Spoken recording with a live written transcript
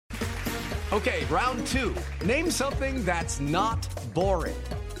Okay, round two. Name something that's not boring.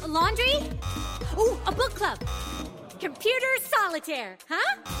 A laundry? Ooh, a book club. Computer solitaire,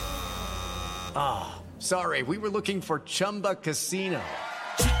 huh? Ah, sorry, we were looking for Chumba Casino.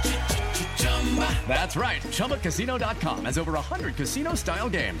 That's right, ChumbaCasino.com has over 100 casino-style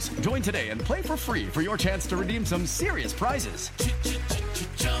games. Join today and play for free for your chance to redeem some serious prizes.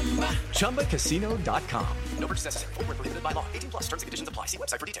 ChumbaCasino.com. No purchase necessary. Void where prohibited by law. 18+ terms and conditions apply. See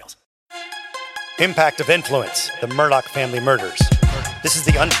website for details. Impact of Influence, the Murdaugh family murders. This is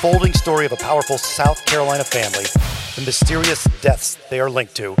the unfolding story of a powerful South Carolina family, the mysterious deaths they are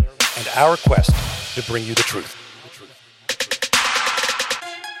linked to, and our quest to bring you the truth.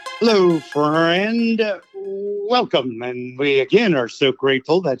 Hello, friend. Welcome. And we, again, are so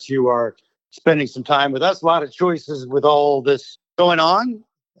grateful that you are spending some time with us. A lot of choices with all this going on.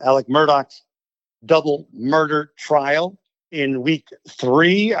 Alec Murdaugh's double murder trial in week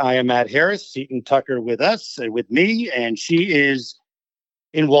 3. I am Matt Harris, Seton Tucker with us, with me, and she is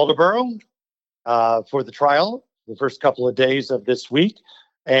in Waldoboro for the trial, the first couple of days of this week.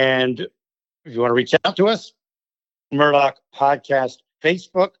 And if you want to reach out to us, Murdaugh Podcast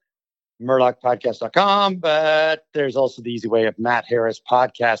Facebook, MurdaughPodcast.com, but there's also the easy way of Matt Harris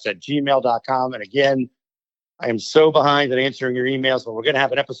Podcast at gmail.com. And again, I am so behind in answering your emails, but we're going to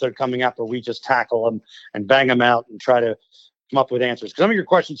have an episode coming up where we just tackle them and bang them out and try to come up with answers. Some of your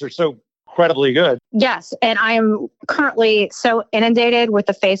questions are so incredibly good. Yes, and I am currently so inundated with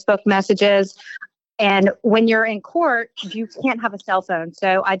the Facebook messages. And when you're in court, you can't have a cell phone.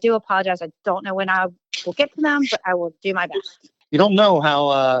 So I do apologize. I don't know when I will get to them, but I will do my best. You don't know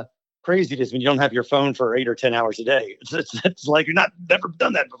how crazy it is when you don't have your phone for 8 or 10 hours a day. It's like you're never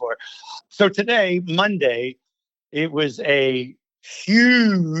done that before. So today, Monday, it was a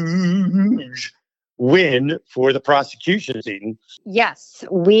huge win for the prosecution, Seton. Yes,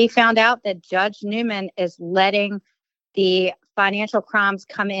 we found out that Judge Newman is letting the financial crimes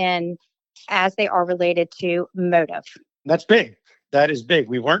come in as they are related to motive. That's big. That is big.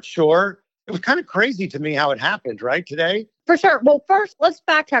 We weren't sure. It was kind of crazy to me how it happened, right, today? For sure. Well, first, let's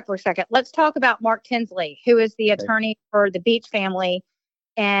backtrack for a second. Let's talk about Mark Tinsley, who is the attorney for the Beach family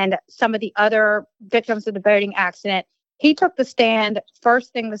and some of the other victims of the boating accident. He took the stand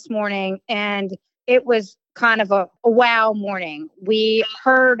first thing this morning, and it was kind of a wow morning. We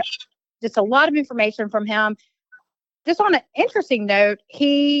heard just a lot of information from him. Just on an interesting note,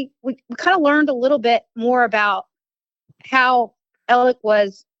 we kind of learned a little bit more about how Alec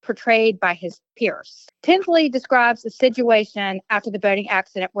was portrayed by his peers. Tinsley describes the situation after the boating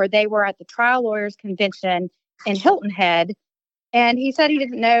accident where they were at the trial lawyers convention in Hilton Head. And he said he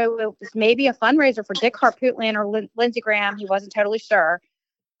didn't know it was maybe a fundraiser for Dick Harpootlian or Lindsey Graham. He wasn't totally sure.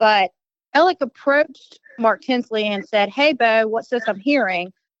 But Alec approached Mark Tinsley and said, "Hey, Bo, what's this I'm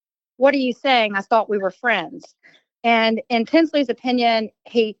hearing? What are you saying? I thought we were friends." And in Tinsley's opinion,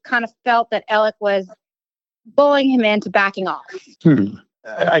 he kind of felt that Alec was bullying him into backing off.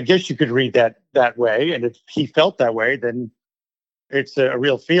 I guess you could read that way. And if he felt that way, then it's a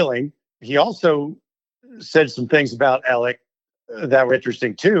real feeling. He also said some things about Alec that were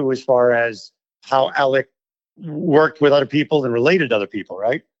interesting, too, as far as how Alec worked with other people and related to other people,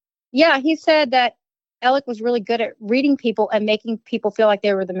 right? Yeah, he said that Alec was really good at reading people and making people feel like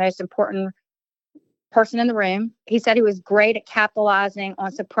they were the most important person in the room. He said he was great at capitalizing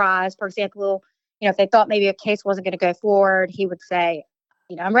on surprise. For example, if they thought maybe a case wasn't going to go forward, he would say,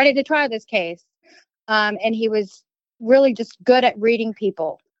 "I'm ready to try this case." And he was really just good at reading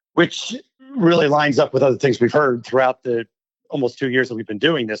people. Which really lines up with other things we've heard throughout the almost 2 years that we've been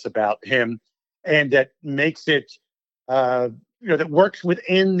doing this about him. And that makes it, that works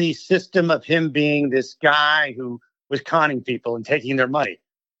within the system of him being this guy who was conning people and taking their money.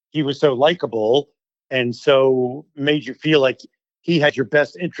 He was so likable and so made you feel like he had your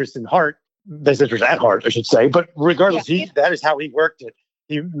best interest at heart, I should say. But regardless, that is how he worked it.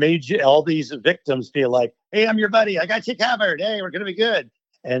 He made all these victims feel like, "Hey, I'm your buddy. I got you covered. Hey, we're going to be good."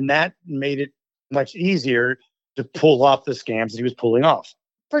 And that made it much easier to pull off the scams that he was pulling off.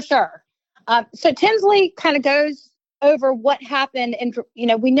 For sure. So Tinsley kind of goes over what happened. And,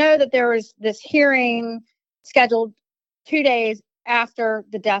 we know that there was this hearing scheduled 2 days after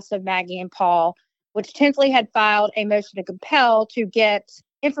the deaths of Maggie and Paul, which Tinsley had filed a motion to compel to get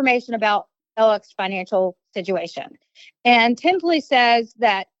information about Alec's financial situation. And Tinsley says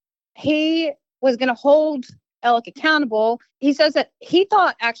that he was going to hold Alec accountable. He says that he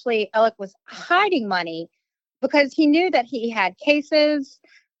thought actually Alec was hiding money because he knew that he had cases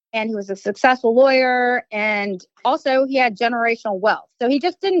and he was a successful lawyer, and also he had generational wealth. So he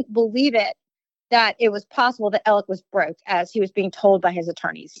just didn't believe it that it was possible that Alec was broke, as he was being told by his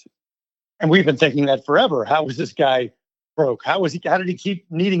attorneys. And we've been thinking that forever. How was this guy broke? How did he keep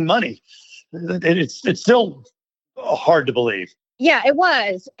needing money? It's still hard to believe. Yeah, it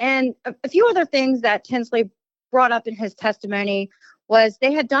was. And a few other things that Tinsley brought up in his testimony was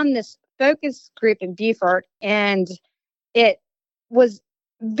they had done this focus group in Beaufort, and it was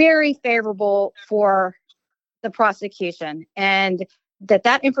very favorable for the prosecution, and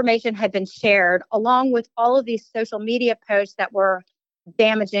that information had been shared along with all of these social media posts that were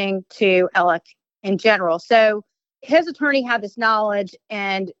damaging to Alec in general. So his attorney had this knowledge,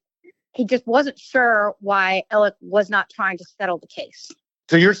 and he just wasn't sure why Alec was not trying to settle the case.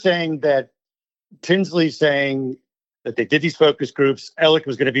 So you're saying that Tinsley's saying that they did these focus groups, Alec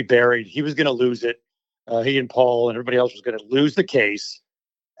was going to be buried, he was going to lose it, he and Paul and everybody else was going to lose the case,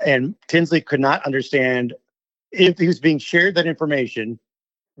 and Tinsley could not understand, if he was being shared that information,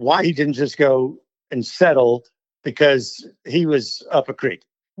 why he didn't just go and settle because he was up a creek.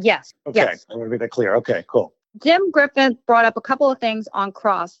 Yes. Okay. Yes. I want to make that clear. Okay, cool. Jim Griffin brought up a couple of things on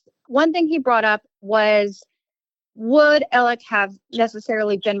cross. One thing he brought up was, would Alec have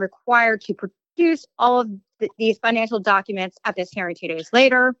necessarily been required to produce all of these financial documents at this hearing 2 days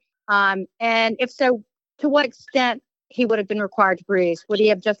later? And if so, to what extent he would have been required to produce? Would he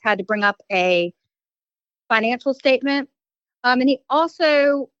have just had to bring up a financial statement? And he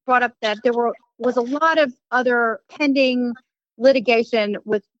also brought up that there was a lot of other pending litigation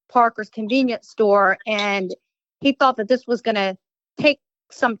with Parker's convenience store, and he thought that this was going to take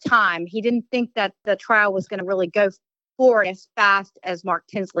some time. He didn't think that the trial was going to really go forward as fast as Mark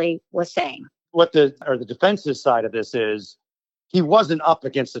Tinsley was saying. What the defense's side of this is, he wasn't up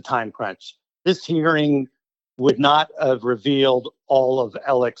against a time crunch. This hearing would not have revealed all of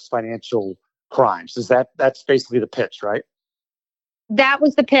Alec's financial crimes. That's basically the pitch, right? That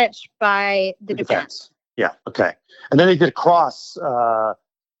was the pitch by the defense. Yeah. Okay. And then they did cross.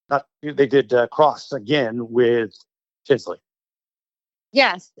 They did cross again with Tinsley.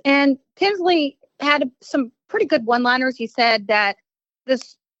 Yes, and Tinsley had some pretty good one-liners. He said that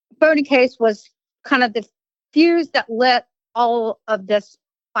this Boney case was kind of the fuse that lit all of this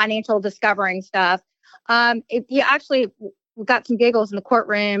financial discovering stuff. He actually got some giggles in the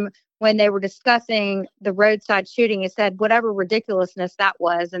courtroom when they were discussing the roadside shooting. He said whatever ridiculousness that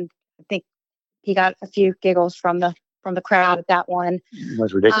was, and I think he got a few giggles from the crowd at that one.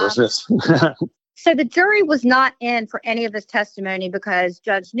 That's ridiculousness. So the jury was not in for any of this testimony because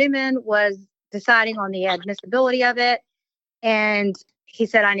Judge Newman was deciding on the admissibility of it. And he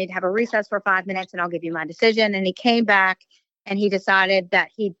said, I need to have a recess for 5 minutes and I'll give you my decision. And he came back and he decided that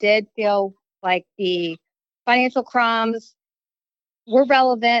he did feel like the financial crimes were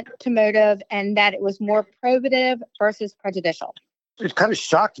relevant to motive and that it was more probative versus prejudicial. It kind of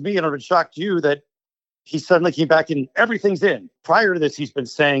shocked me, and it shocked you, that he suddenly came back and everything's in. Prior to this, he's been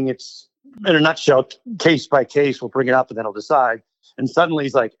saying it's, in a nutshell, case by case, we'll bring it up and then I'll decide. And suddenly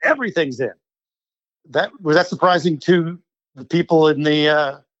he's like, everything's in. Was that surprising to the people in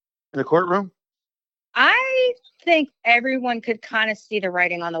the courtroom? I think everyone could kind of see the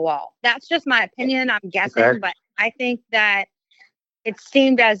writing on the wall. That's just my opinion. I'm guessing, okay. But I think that it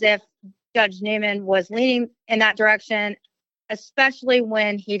seemed as if Judge Newman was leaning in that direction, especially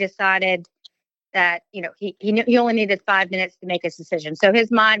when he decided that, he only needed 5 minutes to make his decision. So his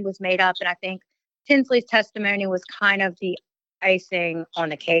mind was made up. And I think Tinsley's testimony was kind of the icing on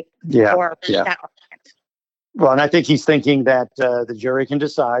the cake for that argument. Well, and I think he's thinking that the jury can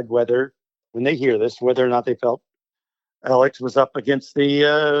decide whether, when they hear this, whether or not they felt Alex was up against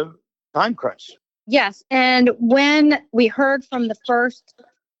the time crunch. Yes. And when we heard from the first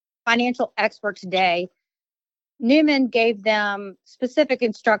financial expert today, Newman gave them specific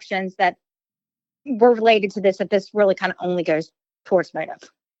instructions that were related to this, that this really kind of only goes towards motive.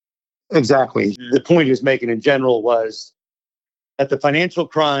 Exactly. The point he was making in general was that the financial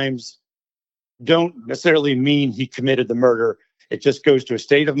crimes don't necessarily mean he committed the murder. It just goes to a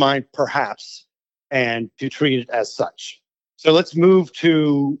state of mind, perhaps, and to treat it as such. So let's move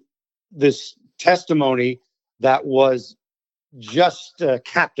to this testimony that was just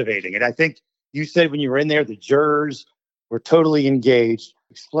captivating. And I think you said when you were in there, the jurors were totally engaged.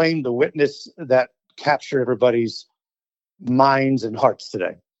 Explain the witness that captured everybody's minds and hearts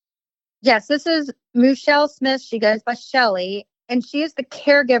today. Yes, this is Michelle Smith. She goes by Shelley, and she is the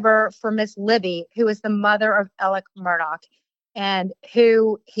caregiver for Miss Libby, who is the mother of Alec Murdaugh, and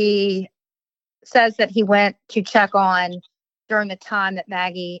who he says that he went to check on during the time that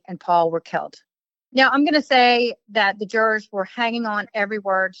Maggie and Paul were killed. Now, I'm going to say that the jurors were hanging on every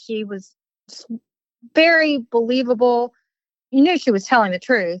word. She was very believable. You knew she was telling the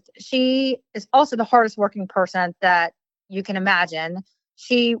truth. She is also the hardest working person that you can imagine.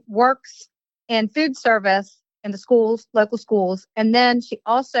 She works in food service in the schools, local schools. And then she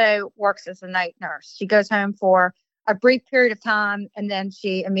also works as a night nurse. She goes home for a brief period of time, and then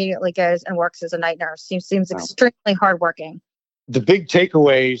she immediately goes and works as a night nurse. She seems extremely hardworking. The big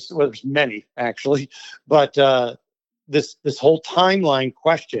takeaways, well, there's many actually, but this whole timeline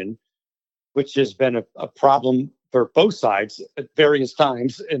question, which has been a problem for both sides at various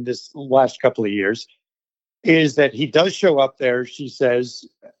times in this last couple of years, is that he does show up there, she says,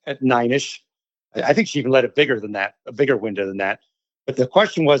 at 9-ish. I think she even let it bigger than that, a bigger window than that. But the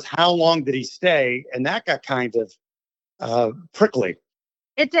question was, how long did he stay? And that got kind of prickly.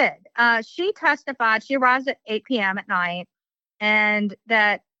 It did. She testified, she arrives at 8 p.m. at night, and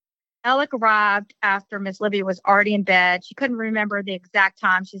that Alec arrived after Miss Libby was already in bed. She couldn't remember the exact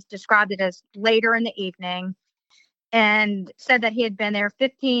time. She's described it as later in the evening, and said that he had been there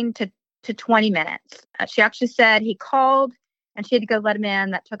 15 to 20 minutes. She actually said he called and she had to go let him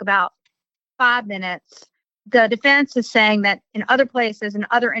in. That took about 5 minutes. The defense is saying that in other places, in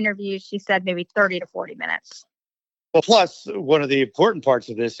other interviews, she said maybe 30 to 40 minutes. Well, plus, one of the important parts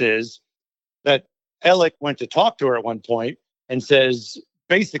of this is that Alec went to talk to her at one point and says,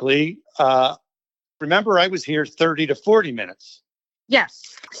 basically, remember, I was here 30 to 40 minutes.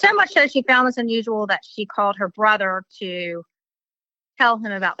 Yes. So much so she found this unusual that she called her brother to tell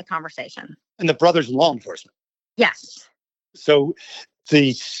him about the conversation. And the brother's in law enforcement. Yes. So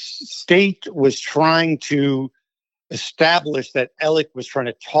the state was trying to establish that Alec was trying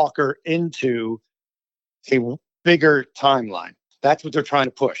to talk her into a bigger timeline. That's what they're trying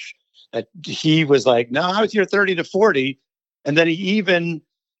to push. That he was like, no, I was here 30 to 40. And then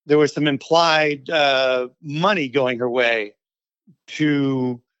there was some implied money going her way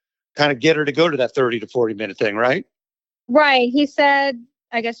to kind of get her to go to that 30 to 40 minute thing, right? Right. He said,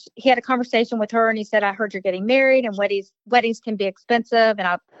 I guess he had a conversation with her and he said, I heard you're getting married and weddings can be expensive and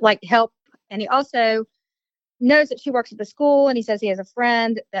I'd like help. And he also knows that she works at the school, and he says he has a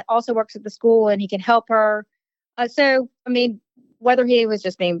friend that also works at the school and he can help her. So, I mean, whether he was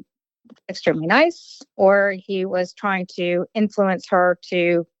just being extremely nice or he was trying to influence her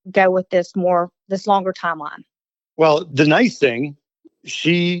to go with this longer timeline. Well, the nice thing,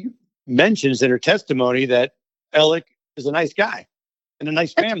 she mentions in her testimony that Alec is a nice guy and a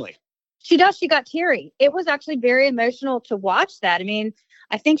nice family. She does. She got teary. It was actually very emotional to watch that. I mean,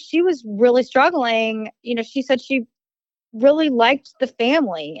 I think she was really struggling. You know, she said she really liked the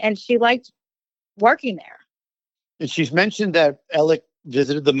family and she liked working there. And she's mentioned that Alec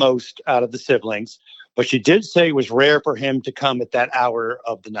visited the most out of the siblings, but she did say it was rare for him to come at that hour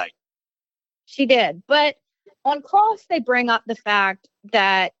of the night. She did. But on cross, they bring up the fact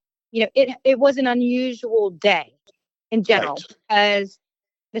that, you know, it was an unusual day in general, right, because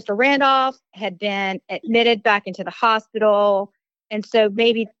Mr. Randolph had been admitted back into the hospital. And so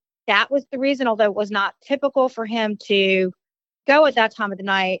maybe that was the reason, although it was not typical for him to go at that time of the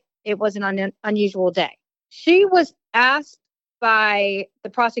night. It was an unusual day. She was asked by the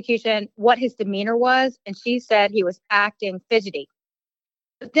prosecution what his demeanor was, and she said he was acting fidgety.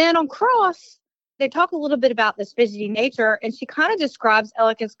 But then on cross, they talk a little bit about this fidgety nature, and she kind of describes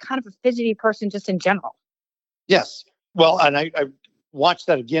Alec as kind of a fidgety person just in general. Yes. Well, and I watched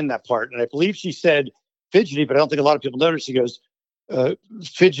that again, that part, and I believe she said fidgety, but I don't think a lot of people noticed. She goes,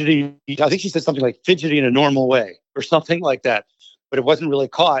 fidgety. I think she said something like fidgety in a normal way or something like that. But it wasn't really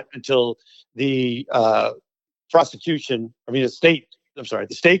caught until the the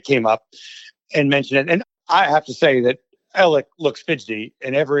state came up and mentioned it. And I have to say that Alec looks fidgety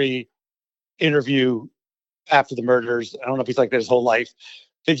in every interview after the murders. I don't know if he's like that his whole life.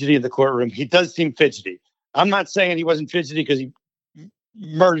 Fidgety in the courtroom. He does seem fidgety. I'm not saying he wasn't fidgety because he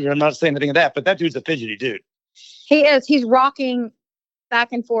murdered. I'm not saying anything of that, but that dude's a fidgety dude. He is. He's rocking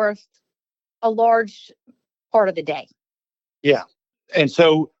back and forth a large part of the day. Yeah. And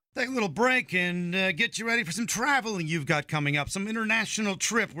so take a little break and get you ready for some traveling you've got coming up, some international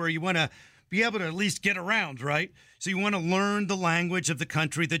trip where you want to be able to at least get around, right? So you want to learn the language of the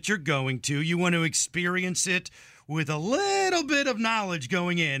country that you're going to. You want to experience it with a little bit of knowledge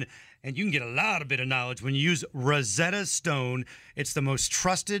going in. And you can get a lot of bit of knowledge when you use Rosetta Stone. It's the most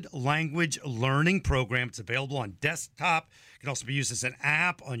trusted language learning program. It's available on desktop. It can also be used as an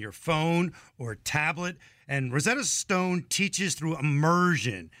app on your phone or tablet. And Rosetta Stone teaches through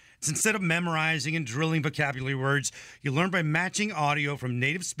immersion. It's instead of memorizing and drilling vocabulary words, you learn by matching audio from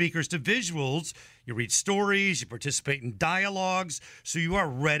native speakers to visuals. You read stories, you participate in dialogues, so you are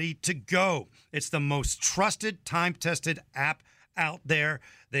ready to go. It's the most trusted, time-tested app out there.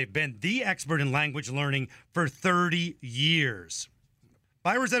 They've been the expert in language learning for 30 years.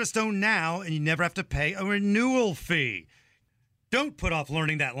 Buy Rosetta Stone now, and you never have to pay a renewal fee. Don't put off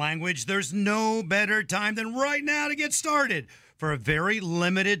learning that language. There's no better time than right now to get started. For a very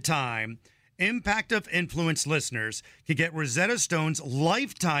limited time, Impact of Influence listeners can get Rosetta Stone's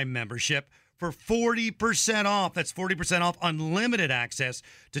lifetime membership for 40% off. That's 40% off unlimited access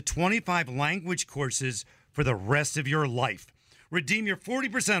to 25 language courses for the rest of your life. Redeem your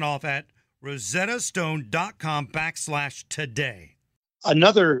 40% off at rosettastone.com/today.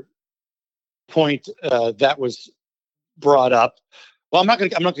 Another point that was brought up. Well, I'm not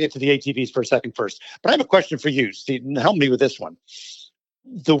going to get to the ATVs for a second first, but I have a question for you, Steve. Help me with this one.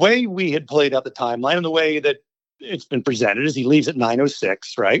 The way we had played out the timeline and the way that it's been presented is he leaves at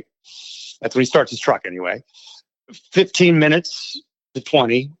 9:06, right? That's when he starts his truck anyway. 15 minutes to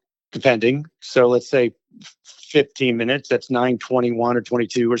 20, depending. So let's say 15 minutes. That's 9:21 or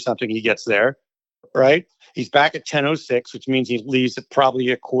 22 or something. He gets there, right? He's back at 10:06, which means he leaves at probably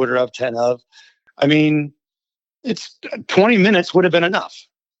a quarter of 10 of. I mean, it's 20 minutes would have been enough,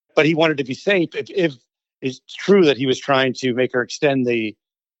 but he wanted to be safe. If it's true that he was trying to make her extend the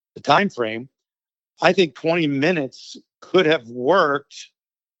time frame, I think 20 minutes could have worked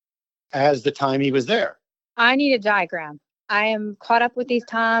as the time he was there. I need a diagram. I am caught up with these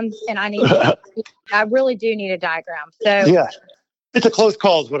times, and I really do need a diagram. So yeah, it's a close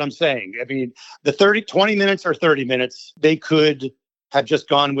call is what I'm saying. I mean, the 20 minutes or 30 minutes, they could have just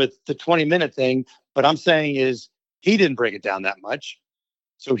gone with the 20-minute thing. But I'm saying is he didn't break it down that much.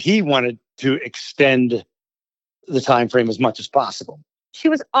 So he wanted to extend the time frame as much as possible. She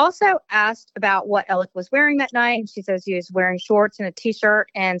was also asked about what Alec was wearing that night. And she says he was wearing shorts and a T-shirt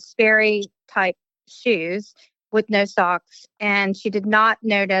and Sperry type shoes with no socks. And she did not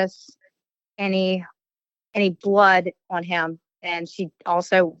notice any blood on him. And she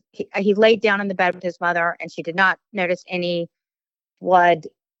also, he laid down in the bed with his mother, and she did not notice any blood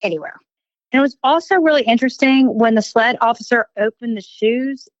anywhere. And it was also really interesting when the sled officer opened the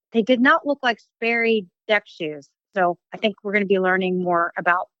shoes, they did not look like Sperry deck shoes. So I think we're going to be learning more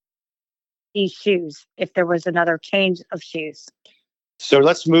about these shoes if there was another change of shoes. So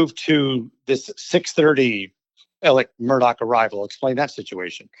let's move to this 6:30 Alec Murdaugh arrival. Explain that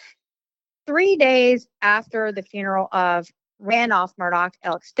situation. 3 days after the funeral of Randolph Murdaugh,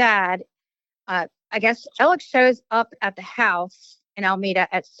 Alec's dad, I guess Alec shows up at the house in Alameda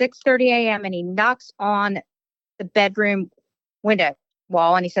at 6:30 a.m. and he knocks on the bedroom window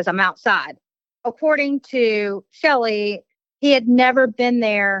wall and he says, "I'm outside." According to Shelley, he had never been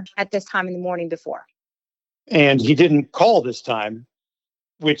there at this time in the morning before. And he didn't call this time,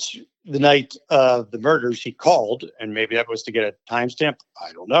 which the night of the murders he called, and maybe that was to get a timestamp.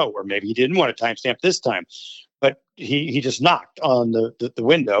 I don't know. Or maybe he didn't want a timestamp this time. But he just knocked on the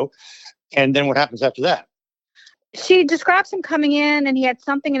window. And then what happens after that? She describes him coming in and he had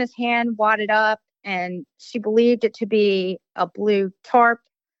something in his hand wadded up, and she believed it to be a blue tarp.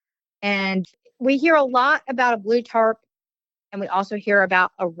 And we hear a lot about a blue tarp, and we also hear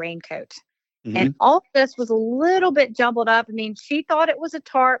about a raincoat. Mm-hmm. And all of this was a little bit jumbled up. I mean, she thought it was a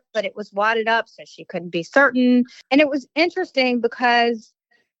tarp, but it was wadded up, so she couldn't be certain. And it was interesting because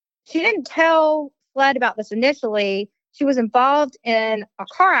she didn't tell Fled about this initially. She was involved in a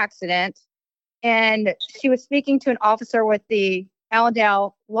car accident, and she was speaking to an officer with the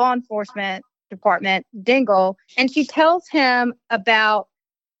Allendale Law Enforcement Department, Dingle, and she tells him about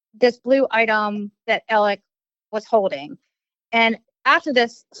this blue item that Alec was holding. And after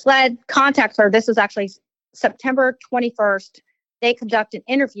this, Sled contacts her. This was actually September 21st. They conduct an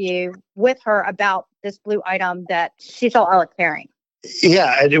interview with her about this blue item that she saw Alec carrying.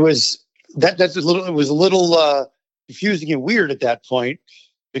 Yeah, and it was a little confusing and weird at that point,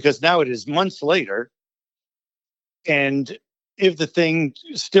 because now it is months later, and if the thing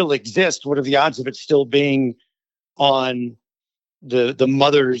still exists, what are the odds of it still being on the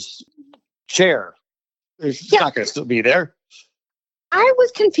mother's chair? It's not going to still be there. I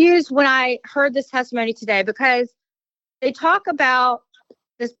was confused when I heard this testimony today, because they talk about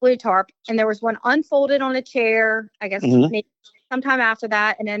this blue tarp, and there was one unfolded on a chair, I guess, maybe sometime after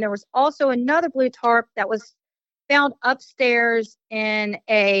that. And then there was also another blue tarp that was found upstairs in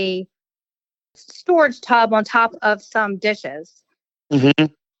a storage tub on top of some dishes. Mm-hmm.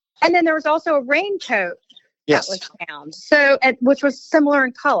 And then there was also a raincoat that was found, so which was similar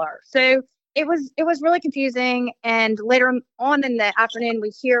in color. So it was really confusing. And later on in the afternoon, we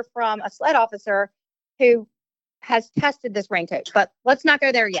hear from a sled officer who has tested this raincoat. But let's not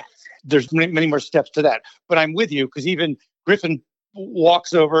go there yet. There's many more steps to that. But I'm with you, because even Griffin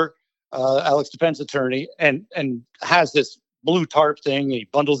walks over, Alec's defense attorney, and has this blue tarp thing. He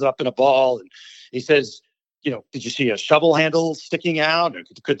bundles it up in a ball, and he says, did you see a shovel handle sticking out? Or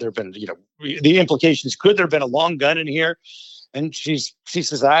could there have been, the implications, could there have been a long gun in here? And she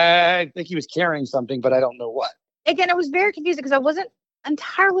says, I think he was carrying something, but I don't know what. Again, it was very confusing because I wasn't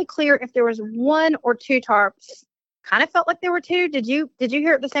entirely clear if there was one or two tarps. Kind of felt like there were two. Did you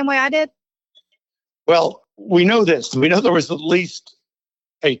hear it the same way I did? Well, we know this. We know there was at least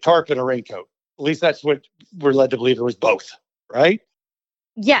a tarp and a raincoat. At least that's what we're led to believe. There was both, right?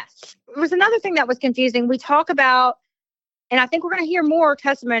 Yes. There was another thing that was confusing. We talk about, and I think we're going to hear more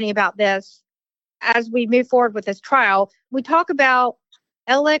testimony about this as we move forward with this trial. We talk about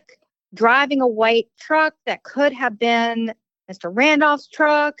Alec driving a white truck that could have been Mr. Randolph's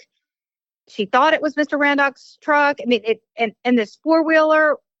truck. She thought it was Mr. Randolph's truck. I mean, and this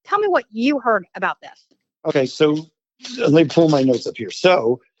four-wheeler. Tell me what you heard about this. Okay, so let me pull my notes up here.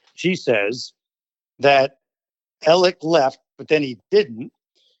 So she says that Alec left, but then he didn't.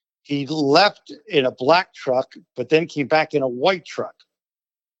 He left in a black truck, but then came back in a white truck.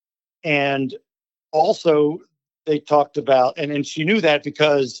 And also they talked about, and she knew that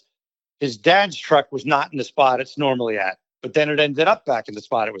because his dad's truck was not in the spot it's normally at, but then it ended up back in the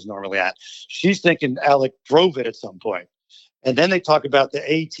spot it was normally at. She's thinking Alec drove it at some point. And then they talk about the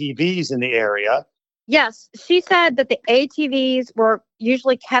ATVs in the area. Yes, she said that the ATVs were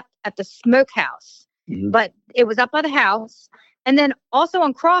usually kept at the smokehouse, but it was up by the house. And then also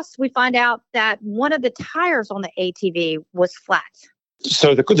on Cross, we find out that one of the tires on the ATV was flat.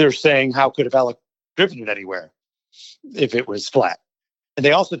 So they're saying, how could have Alec driven it anywhere if it was flat? And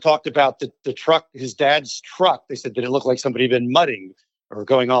they also talked about the truck, his dad's truck. They said, did it look like somebody had been mudding or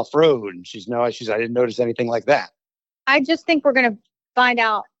going off road? And I didn't notice anything like that. I just think we're going to find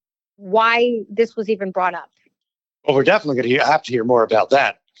out why this was even brought up. Well, we're definitely going to have to hear more about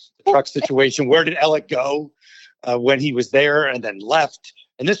that. The truck situation. Where did Alec go when he was there and then left?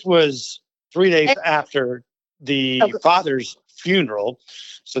 And this was 3 days after the father's funeral.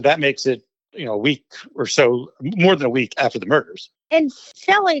 So that makes it, a week or so, more than a week after the murders. And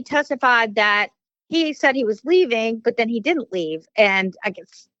Shelley testified that he said he was leaving, but then he didn't leave. And I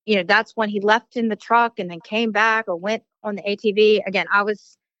guess, that's when he left in the truck and then came back or went on the ATV. Again,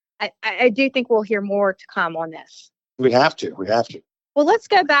 I do think we'll hear more to come on this. We have to. Well, let's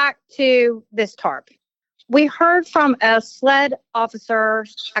go back to this tarp. We heard from a SLED officer.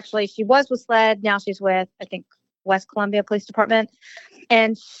 Actually, she was with SLED. Now she's with, I think, West Columbia Police Department.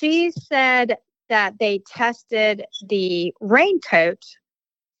 And she said that they tested the raincoat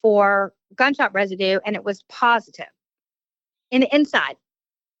for gunshot residue and it was positive in the inside.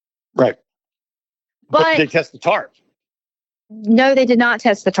 Right. But they test the tarp. No, they did not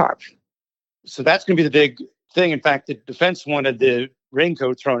test the tarp. So that's going to be the big thing. In fact, the defense wanted the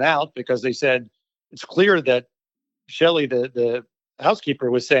raincoat thrown out because they said it's clear that Shelley, the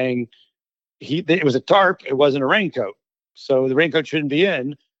housekeeper, was saying it was a tarp. It wasn't a raincoat. So the raincoat shouldn't be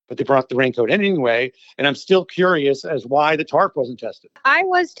in, but they brought the raincoat in anyway. And I'm still curious as why the tarp wasn't tested. I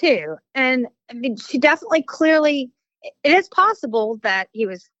was too. And I mean, she definitely clearly, it is possible that he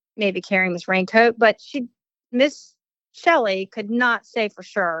was maybe carrying this raincoat, but Miss Shelley could not say for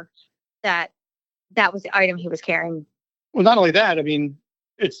sure that that was the item he was carrying. Well, not only that, I mean,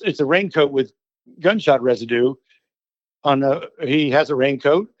 it's a raincoat with gunshot residue he has a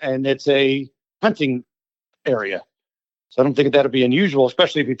raincoat and it's a hunting area. So I don't think that'll be unusual,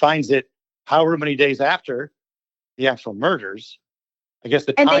 especially if he finds it however many days after the actual murders. I guess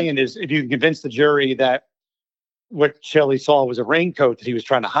the tie-in is if you can convince the jury that what Shelley saw was a raincoat that he was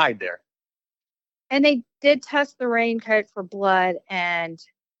trying to hide there. And they did test the raincoat for blood, and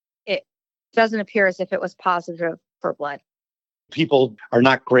it doesn't appear as if it was positive for blood. People are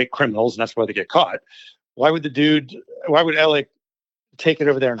not great criminals, and that's why they get caught. Why would Alec take it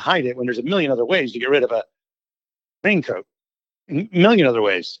over there and hide it when there's a million other ways to get rid of a raincoat? A million other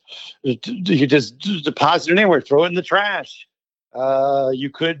ways. You could just deposit it anywhere, throw it in the trash. You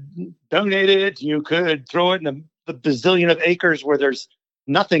could donate it. You could throw it in the bazillion of acres where there's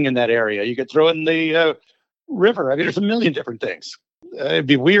nothing in that area. You could throw it in the river. I mean, there's a million different things. It'd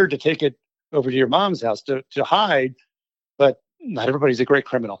be weird to take it over to your mom's house to hide, but not everybody's a great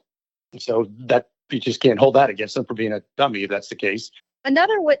criminal. So that you just can't hold that against them for being a dummy if that's the case.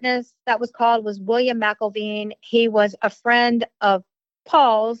 Another witness that was called was William McElveen. He was a friend of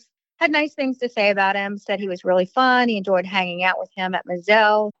Paul's, had nice things to say about him, said he was really fun. He enjoyed hanging out with him at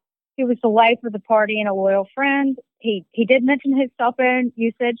Moselle. He was the life of the party and a loyal friend. He did mention his cell phone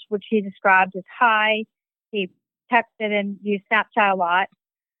usage, which he described as high. He texted and used Snapchat a lot.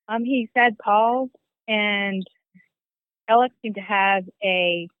 He said Paul and Alex seemed to have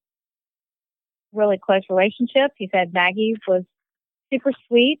a really close relationship. He said Maggie was super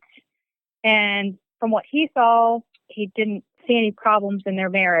sweet. And from what he saw, he didn't see any problems in their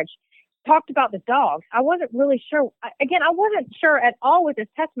marriage. talked about the dogs. I wasn't really sure. Again, I wasn't sure at all with this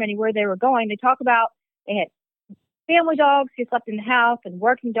testimony where they were going. They talk about they had family dogs who slept in the house and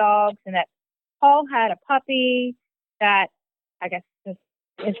working dogs, and that Paul had a puppy that I guess is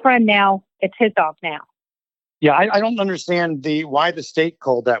his friend now. It's his dog now. Yeah, I don't understand why the state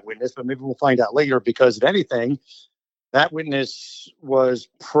called that witness, but maybe we'll find out later, because if anything, that witness was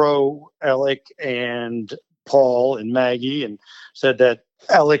pro Alec and Paul and Maggie, and said that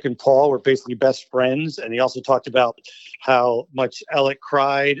Alec and Paul were basically best friends. And he also talked about how much Alec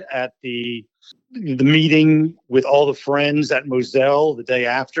cried at the meeting with all the friends at Moselle the day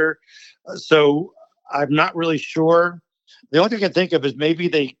after. So I'm not really sure. The only thing I can think of is maybe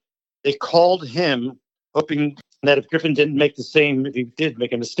they called him hoping that if Griffin didn't make if he did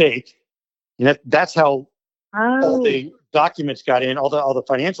make a mistake, that's how all the documents got in, all the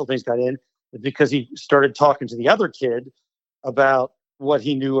financial things got in, because he started talking to the other kid about what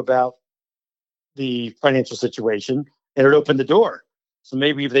he knew about the financial situation, and it opened the door. So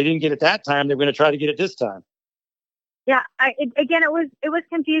maybe if they didn't get it that time, they're going to try to get it this time. Yeah, it was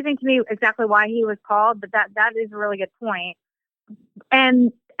confusing to me exactly why he was called, but that is a really good point.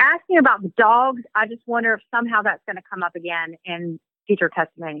 And asking about the dogs, I just wonder if somehow that's going to come up again in future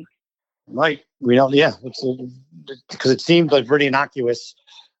testimony. Right. We don't. Yeah, because it seemed like pretty innocuous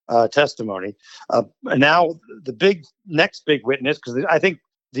testimony. And now the next big witness, because I think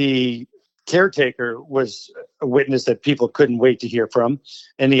the caretaker was a witness that people couldn't wait to hear from,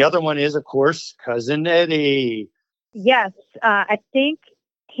 and the other one is, of course, Cousin Eddie. Yes, I think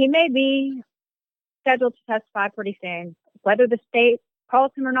he may be scheduled to testify pretty soon. Whether the state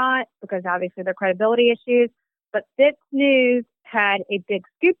calls him or not, because obviously there are credibility issues. But Fitz News had a big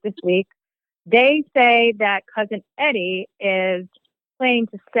scoop this week. They say that Cousin Eddie is planning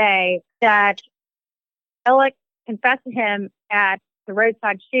to say that Alec confessed to him at the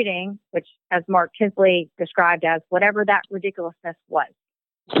roadside shooting, which, as Mark Tinsley described as whatever that ridiculousness was.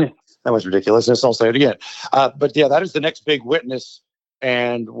 That was ridiculousness. I'll say it again. But yeah, that is the next big witness.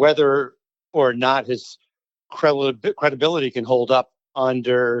 And whether or not his credibility can hold up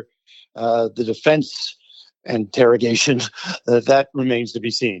under the defense interrogation, that remains to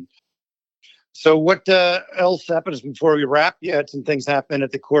be seen. So what else happens before we wrap? You had some things happen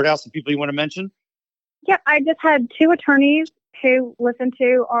at the courthouse. Some people you want to mention? Yeah, I just had two attorneys who listened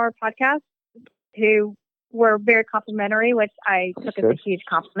to our podcast who were very complimentary, which I took as a huge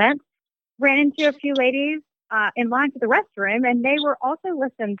compliment. Ran into a few ladies in line for the restroom, and they were also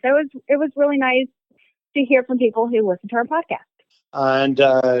listened. So it was really nice to hear from people who listen to our podcast. And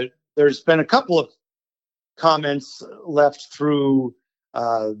there's been a couple of comments left through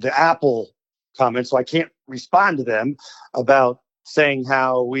the Apple comments, so I can't respond to them, about saying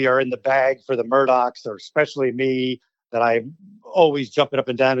how we are in the bag for the Murdochs, or especially me, that I'm always jumping up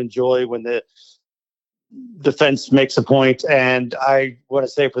and down in joy when the defense makes a point. And I want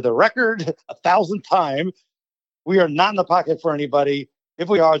to say, for the record, 1,000th time, we are not in the pocket for anybody. If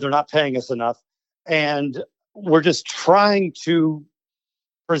we are, they're not paying us enough. And we're just trying to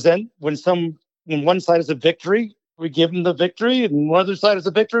present when one side is a victory, we give them the victory, and one other side is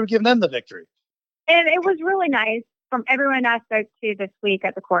a victory, we give them the victory. And it was really nice from everyone I spoke to this week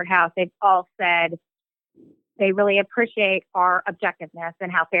at the courthouse. They've all said they really appreciate our objectiveness and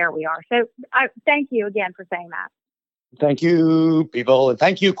how fair we are. So I thank you again for saying that. Thank you, people. And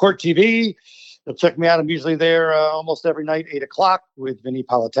thank you, Court TV. You'll check me out. I'm usually there almost every night, 8 o'clock, with Vinnie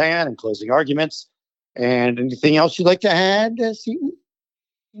Politan and Closing Arguments. And anything else you'd like to add, Seton?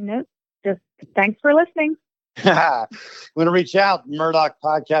 No, just thanks for listening. You want to reach out, Murdoch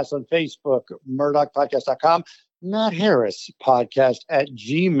Podcast on Facebook, murdochpodcast.com, Matt Harris Podcast at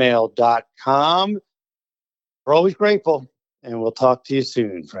gmail.com. We're always grateful, and we'll talk to you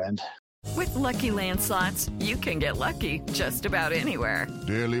soon, friend. With Lucky Land Slots, you can get lucky just about anywhere.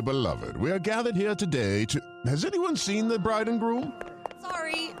 Dearly beloved, we are gathered here today to... Has anyone seen the bride and groom?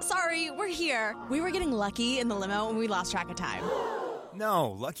 Sorry, we're here. We were getting lucky in the limo and we lost track of time.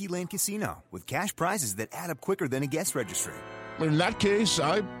 No, Lucky Land Casino, with cash prizes that add up quicker than a guest registry. In that case,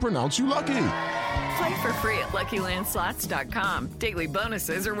 I pronounce you lucky. Play for free at LuckyLandSlots.com. Daily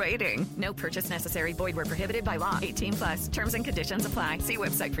bonuses are waiting. No purchase necessary. Void where prohibited by law. 18+. Terms and conditions apply. See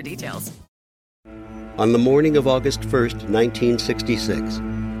website for details. On the morning of August 1st,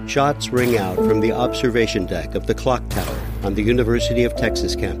 1966, shots ring out from the observation deck of the clock tower on the University of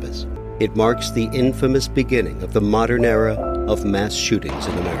Texas campus. It marks the infamous beginning of the modern era of mass shootings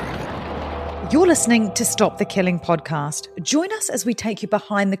in America. You're listening to Stop the Killing podcast. Join us as we take you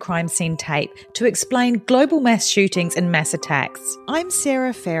behind the crime scene tape to explain global mass shootings and mass attacks. I'm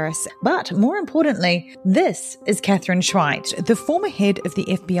Sarah Ferris, but more importantly, this is Catherine Schweit, the former head of the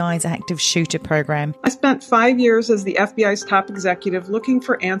FBI's active shooter program. I spent 5 years as the FBI's top executive looking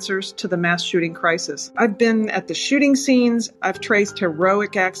for answers to the mass shooting crisis. I've been at the shooting scenes, I've traced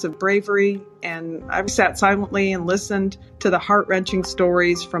heroic acts of bravery, and I've sat silently and listened to the heart-wrenching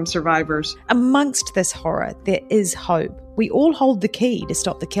stories from survivors. Amongst this horror, there is hope. We all hold the key to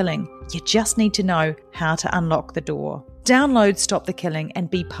stop the killing. You just need to know how to unlock the door. Download Stop the Killing and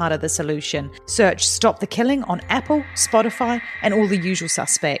be part of the solution. Search Stop the Killing on Apple, Spotify, and all the usual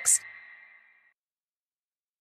suspects.